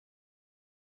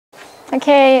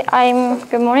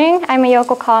Good morning. I'm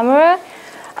Yoko Kawamura.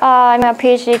 I'm a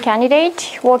PhD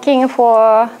candidate working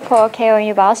for Keio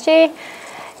University.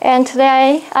 And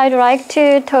today I'd like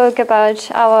to talk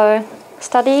about our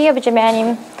study of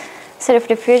germanium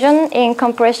self-diffusion in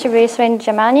compressively strained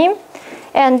germanium.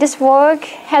 And this work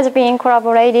has been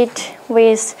collaborated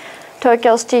with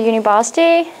Tokyo State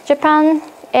University, Japan,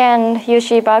 and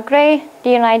UC Berkeley, the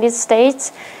United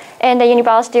States, and the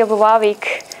University of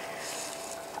Warwick,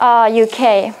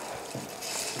 UK.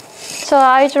 So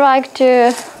I'd like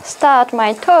to start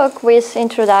my talk with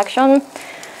introduction.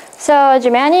 So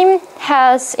germanium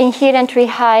has inherently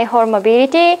high hole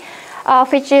mobility,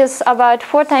 which is about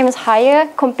 4 times higher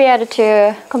compared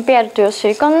to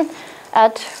silicon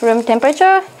at room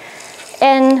temperature,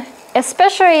 and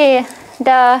especially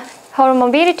the hole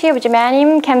mobility of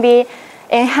germanium can be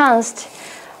enhanced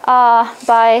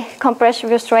by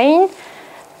compressive strain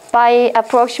by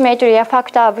approximately a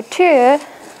factor of 2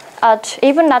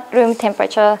 even at room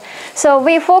temperature. So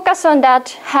we focus on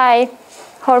that high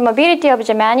hole mobility of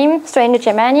germanium, strained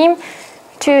germanium,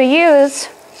 to use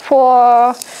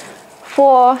for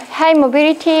high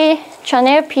mobility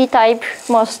channel p-type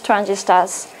MOS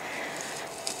transistors.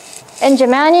 And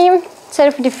germanium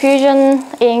self-diffusion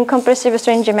in compressive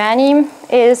strained germanium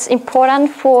is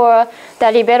important for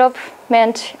the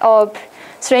development of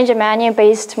strained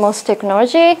germanium-based MOS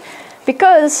technology,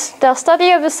 because the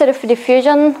study of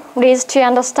self-diffusion leads to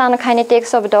understand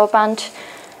kinetics of dopant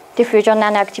diffusion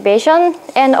and activation,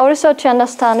 and also to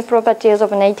understand properties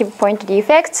of native point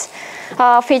defects,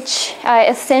 which are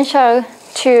essential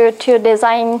to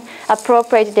design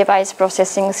appropriate device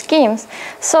processing schemes.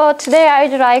 So today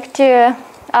I'd like to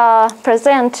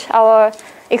present our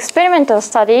experimental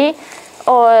study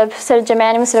of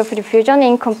germanium self-diffusion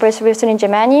in compressively strained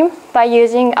germanium by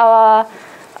using our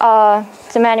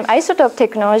germanium isotope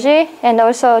technology and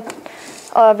also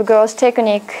of growth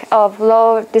technique of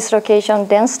low dislocation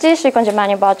density silicon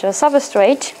germanium virtual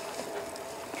substrate.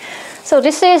 So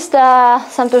this is the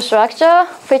sample structure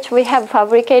which we have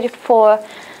fabricated for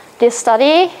this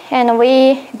study, and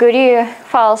we grew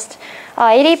first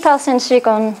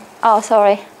 80%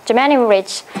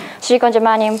 germanium-rich silicon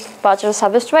germanium virtual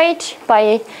substrate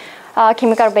by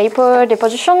chemical vapor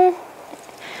deposition,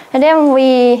 and then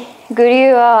we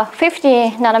grew a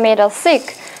 50 nanometer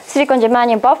thick silicon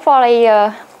germanium buffer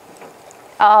layer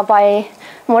by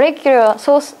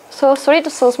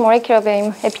solid source molecular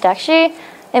beam epitaxy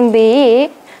 (MBE)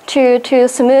 to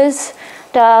smooth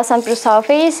the sample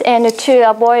surface and to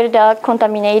avoid the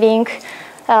contaminating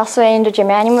strained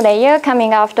germanium layer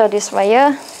coming after this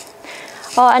layer.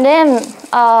 And then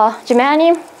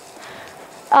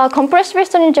compressively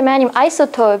strained germanium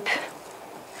isotope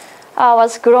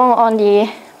was grown on the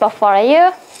buffer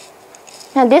layer.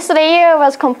 And this layer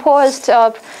was composed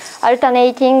of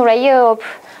alternating layer of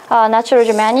natural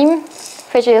germanium,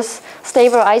 which is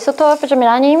stable isotope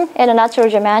germanium, and natural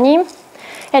germanium.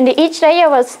 And each layer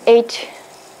was 8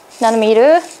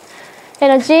 nanometer.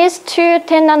 And these two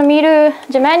 10 nanometer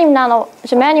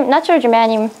natural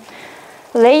germanium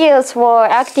layers were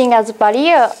acting as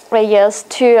barrier layers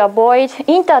to avoid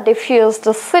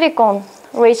interdiffused silicon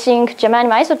reaching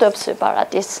germanium isotope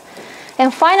superlattice.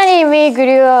 And finally, we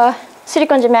grew a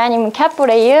silicon germanium cap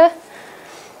layer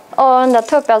on the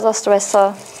top as a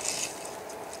stressor.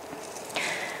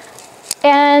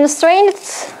 And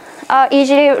strains are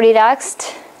easily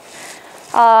relaxed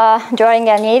during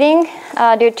annealing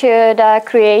due to the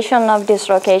creation of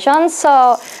dislocation.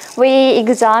 So we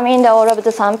examined all of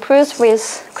the samples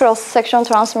with cross-section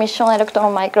transmission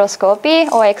electron microscopy,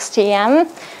 or XTM,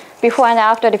 before and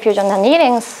after diffusion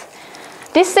annealings.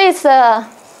 This is a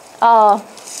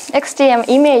XTM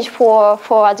image for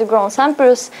as-grown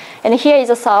samples, and here is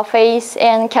a surface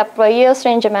and cap layer,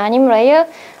 strained germanium layer,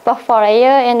 buffer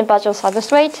layer, and virtual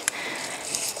substrate.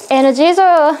 And these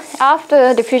are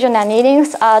after diffusion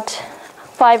annealings at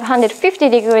 550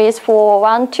 degrees for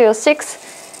 1 to 6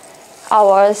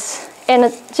 hours.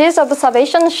 And these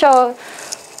observations show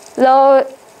low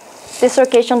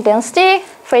dislocation density,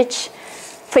 which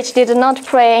did not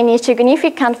play any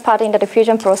significant part in the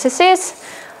diffusion processes,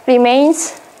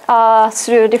 remains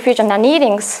through diffusion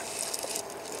annealings.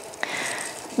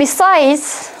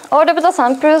 Besides, all of the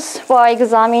samples were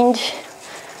examined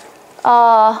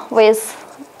with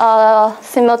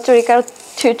symmetrical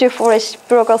 2-to-4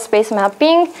 reciprocal space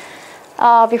mapping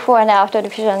before and after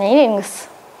diffusion annealings.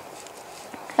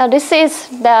 Now this is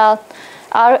the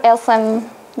RSM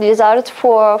result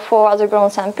for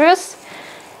as-grown samples.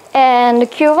 And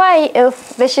QY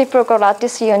is reciprocal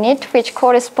lattice unit, which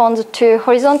corresponds to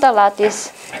horizontal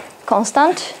lattice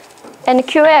constant. And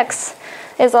QX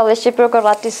is a reciprocal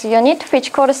lattice unit,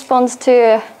 which corresponds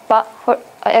to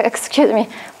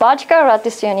vertical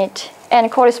lattice unit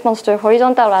and corresponds to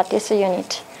horizontal lattice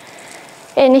unit.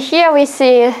 And here we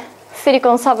see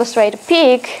silicon substrate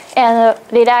peak and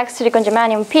relaxed silicon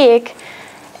germanium peak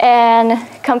and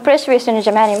compressively strained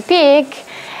germanium peak.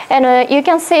 And you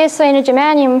can see strained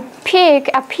germanium peak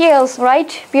appears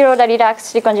right below the relaxed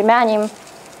silicon germanium,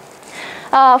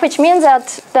 which means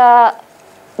that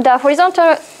the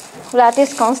horizontal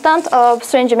lattice constant of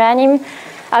strained germanium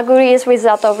agrees with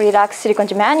that of relaxed silicon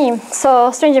germanium.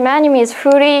 So strained germanium is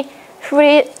fully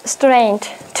strained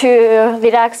to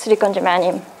relaxed silicon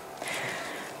germanium.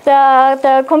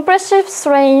 The compressive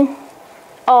strain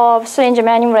of strained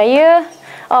germanium layer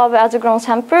of as-grown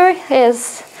sample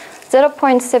is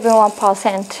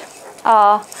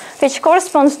 0.71%, which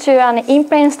corresponds to an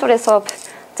in-plane stress of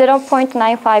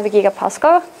 0.95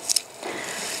 gigapascal.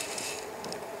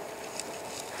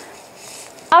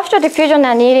 After diffusion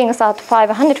annealings at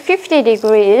 550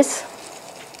 degrees,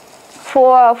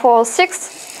 for 6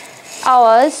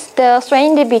 hours, the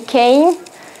strain became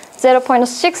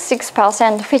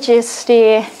 0.66%, which is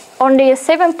the only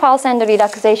 7%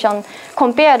 relaxation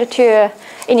compared to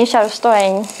initial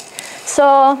strain.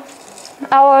 So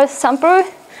our sample,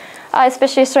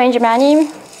 especially strained germanium,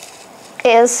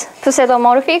 is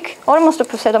pseudomorphic, almost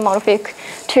pseudomorphic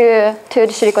to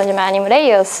the silicon germanium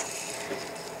layers.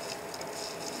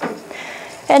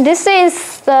 And this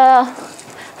is the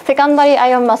secondary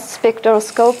ion mass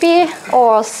spectroscopy,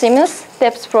 or SIMS,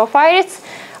 depth profiles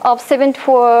of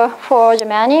 744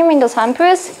 germanium in the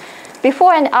samples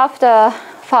before and after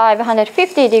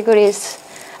 550 degrees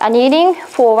annealing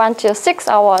for 1 to 6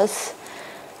 hours.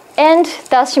 And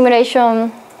the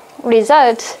simulation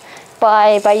results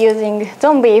by using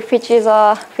Zombie, which is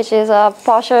a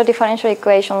partial differential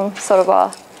equation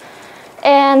solver.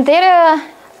 And there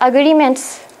are good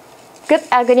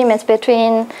agreements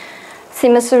between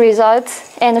SIMS results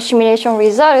and simulation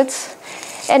results,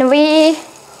 and we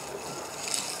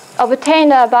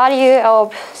obtained a value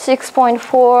of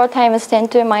 6.4 times 10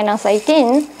 to minus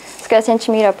 18 square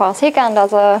centimeter per second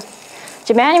as a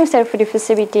germanium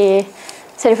self-diffusivity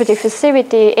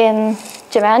in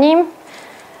germanium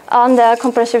on the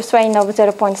compressive strain of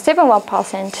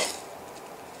 0.71%.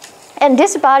 And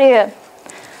this value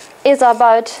is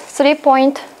about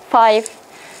 3.5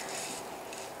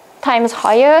 times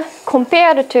higher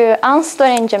compared to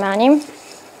unstrained germanium.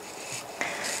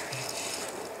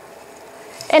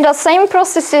 And the same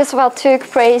processes took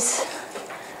place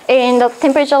in the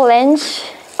temperature range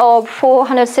of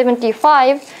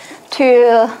 475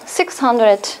 to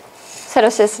 600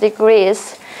 Celsius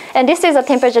degrees. And this is a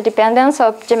temperature dependence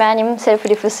of germanium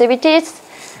self-diffusivities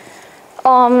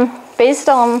based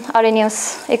on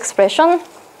Arrhenius expression.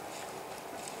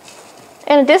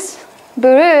 And this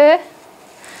blue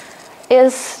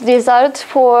is result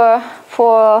for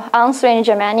unstrained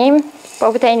germanium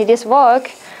obtained this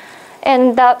work,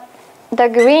 and the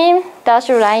green dashed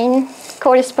line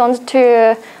corresponds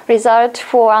to result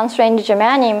for unstrained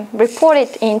germanium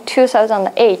reported in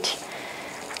 2008,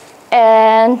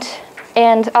 and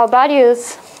our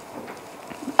values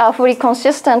are fully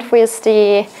consistent with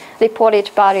the reported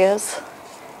values.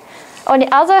 On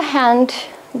the other hand,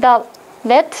 the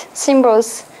red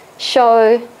symbols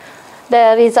show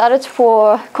the results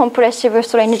for compressive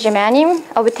strained germanium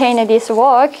obtained in this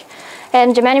work,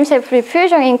 and germanium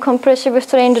self-diffusion in compressive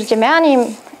strained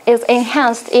germanium is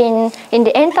enhanced in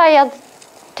the entire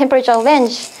temperature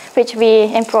range which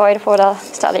we employed for the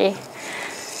study.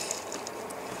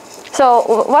 So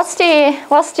what's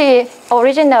the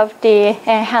origin of the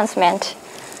enhancement?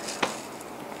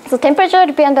 The temperature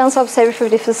dependence of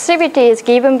self-diffusivity is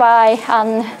given by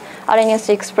an Arrhenius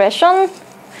expression,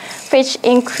 which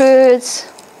includes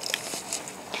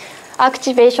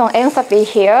activation enthalpy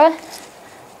here.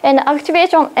 And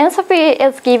activation enthalpy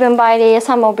is given by the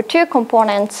sum of two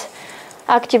components,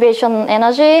 activation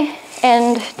energy,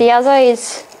 and the other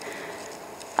is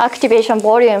activation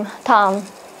volume term.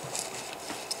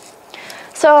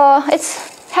 So it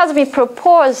has been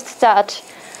proposed that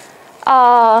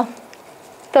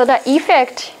the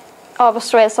effect of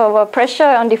stress over pressure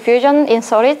on diffusion in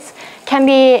solids can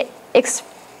be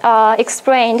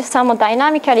explained, somewhat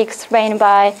dynamically explained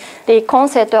by the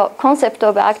concept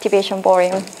of activation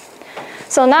volume.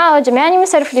 So now germanium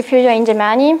self-diffusion in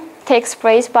germanium takes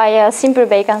place by a simple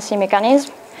vacancy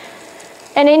mechanism.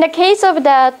 And in the case of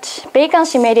that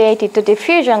vacancy-mediated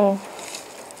diffusion,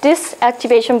 this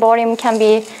activation volume can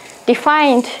be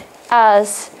defined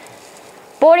as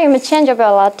volume change of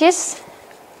a lattice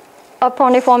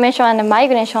upon the formation and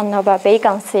migration of a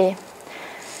vacancy.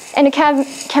 And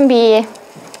can be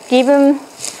given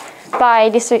by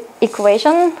this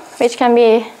equation, which can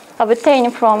be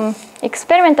obtained from,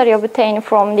 experimentally obtained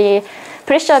from the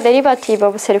pressure derivative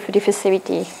of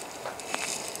self-diffusivity.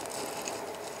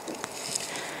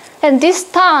 And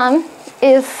this term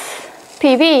is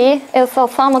PV, is a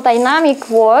thermodynamic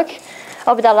work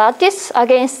of the lattice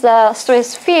against the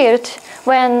stress field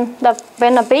when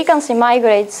the vacancy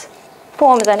migrates,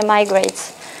 forms and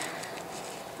migrates.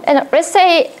 And let's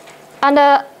say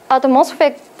under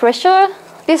atmospheric pressure,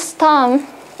 this term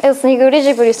is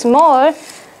negligibly small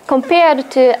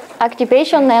compared to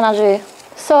activation energy.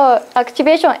 So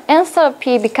activation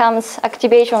enthalpy becomes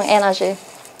activation energy.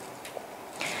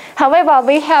 However,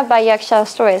 we have biaxial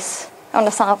stress on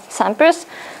the samples,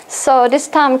 so this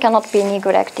term cannot be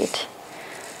neglected.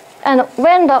 And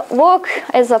when the work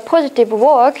is a positive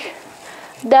work,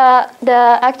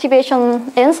 the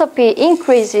activation enthalpy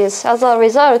increases. As a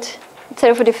result,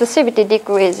 self-diffusivity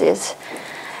decreases.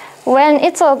 When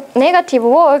it's a negative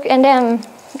work, and then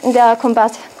the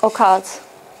combustion occurs.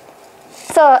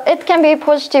 So it can be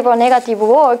positive or negative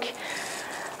work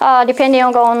depending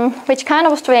on which kind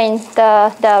of strain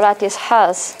the lattice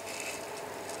has.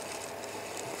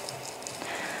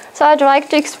 So I'd like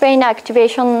to explain the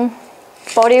activation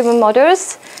volume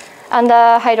models and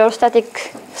the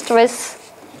hydrostatic stress.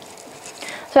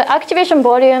 So activation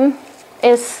volume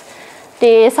is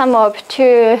the sum of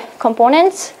two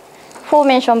components,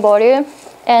 formation volume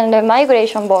and the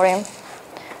migration volume.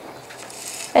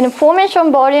 And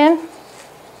formation volume,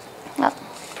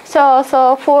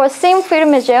 so for thin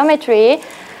film geometry,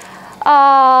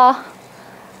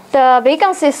 the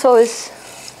vacancy source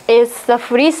is the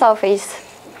free surface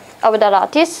of the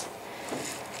lattice.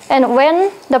 And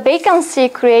when the vacancy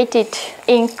created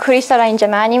in crystalline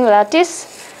germanium lattice,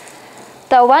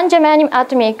 the one germanium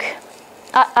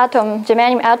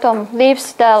germanium atom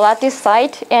leaves the lattice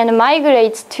site and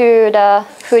migrates to the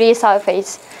free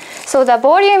surface. So the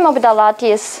volume of the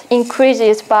lattice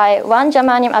increases by one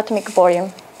germanium atomic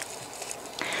volume.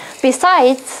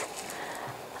 Besides,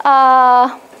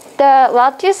 the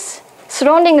lattice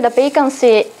surrounding the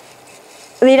vacancy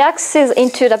relaxes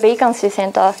into the vacancy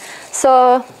center.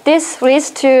 So this leads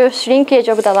to shrinkage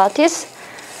of the lattice.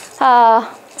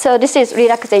 So this is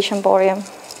relaxation volume.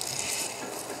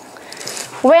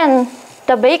 When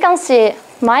the vacancy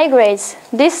migrates,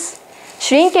 this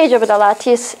shrinkage of the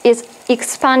lattice is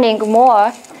expanding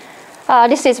more.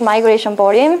 This is migration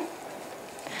volume.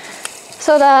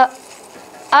 So the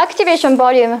activation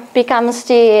volume becomes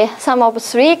the sum of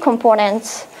three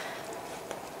components: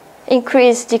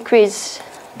 increase, decrease,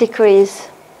 decrease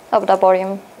of the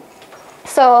volume.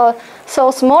 So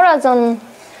smaller than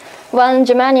one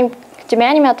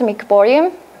germanium atomic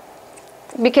volume,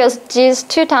 because these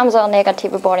two terms are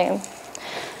negative volume.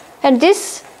 And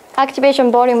this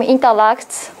activation volume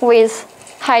interacts with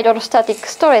hydrostatic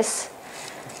stress.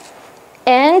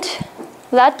 And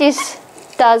lattice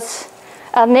does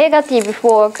a negative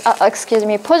work,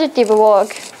 positive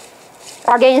work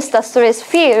against the stress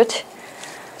field.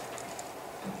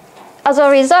 As a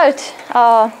result,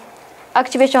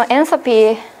 activation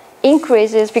enthalpy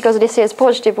increases because this is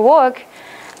positive work,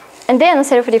 and then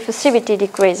self-diffusivity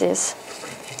decreases.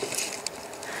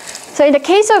 So in the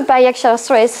case of biaxial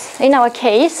stress, in our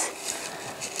case,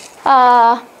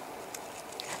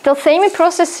 the same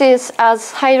processes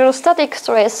as hydrostatic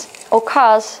stress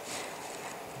occurs.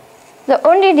 The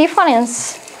only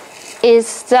difference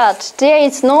is that there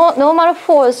is no normal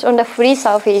force on the free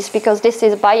surface because this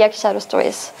is biaxial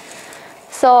stress.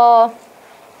 So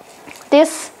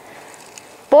this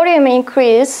volume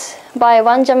increase by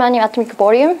one germanium atomic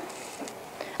volume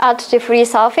at the free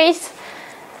surface,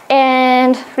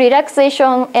 and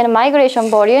relaxation and migration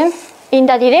volume in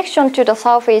the direction to the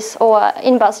surface or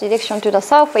inverse direction to the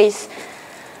surface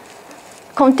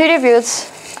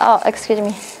contributes,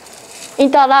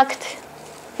 interact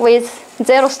with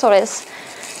zero stress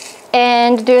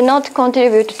and do not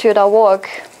contribute to the work.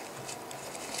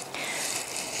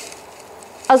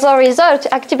 As a result,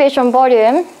 activation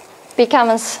volume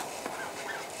becomes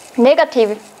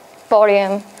negative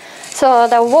volume. So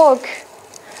the work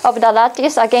of the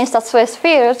lattice against the stress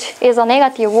field is a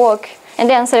negative work, and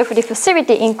then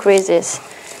self-diffusivity increases.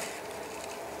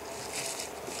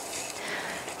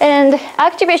 And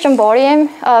activation volume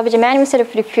of germanium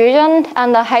self-diffusion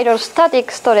and the hydrostatic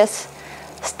stress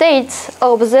states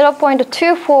of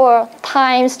 0.24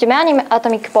 times germanium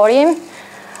atomic volume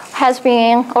has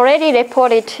been already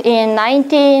reported in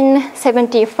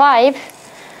 1975,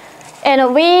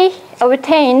 and we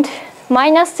obtained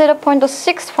minus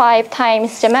 0.65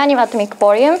 times germanium atomic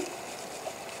volume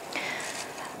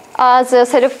as a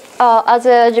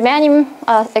germanium,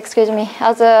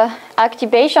 as a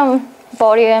activation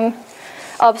volume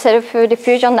of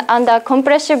self-diffusion under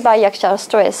compressive biaxial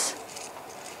stress.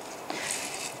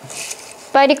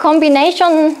 By the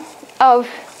combination of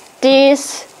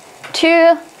these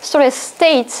two stress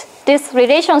states, this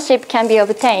relationship can be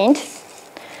obtained.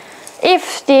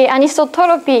 If the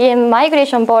anisotropy in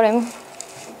migration volume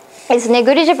is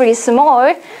negligibly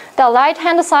small, the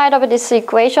right-hand side of this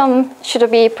equation should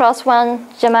be +1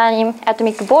 germanium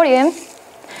atomic volume.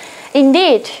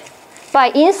 Indeed, by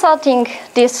inserting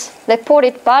this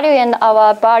reported value and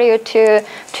our value to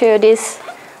this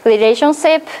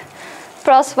relationship,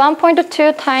 plus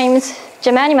 1.2 times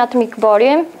germanium atomic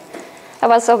volume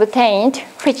was obtained,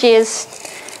 which is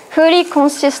fully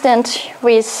consistent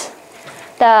with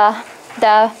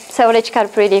the theoretical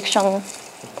prediction.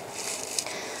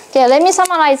 Okay, let me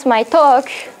summarize my talk.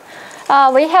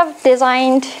 We have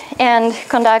designed and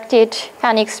conducted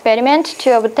an experiment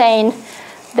to obtain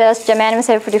the germanium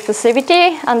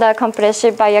self-diffusivity under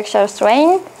compressive biaxial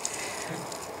strain.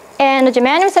 And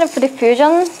germanium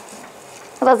self-diffusion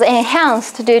was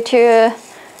enhanced due to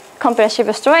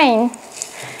compressive strain.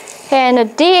 And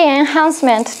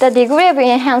the degree of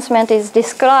enhancement is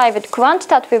described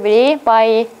quantitatively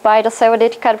by the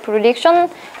theoretical prediction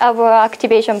of our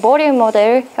activation volume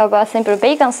model of a simple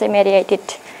vacancy-mediated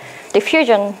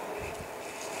diffusion.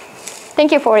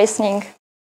 Thank you for listening.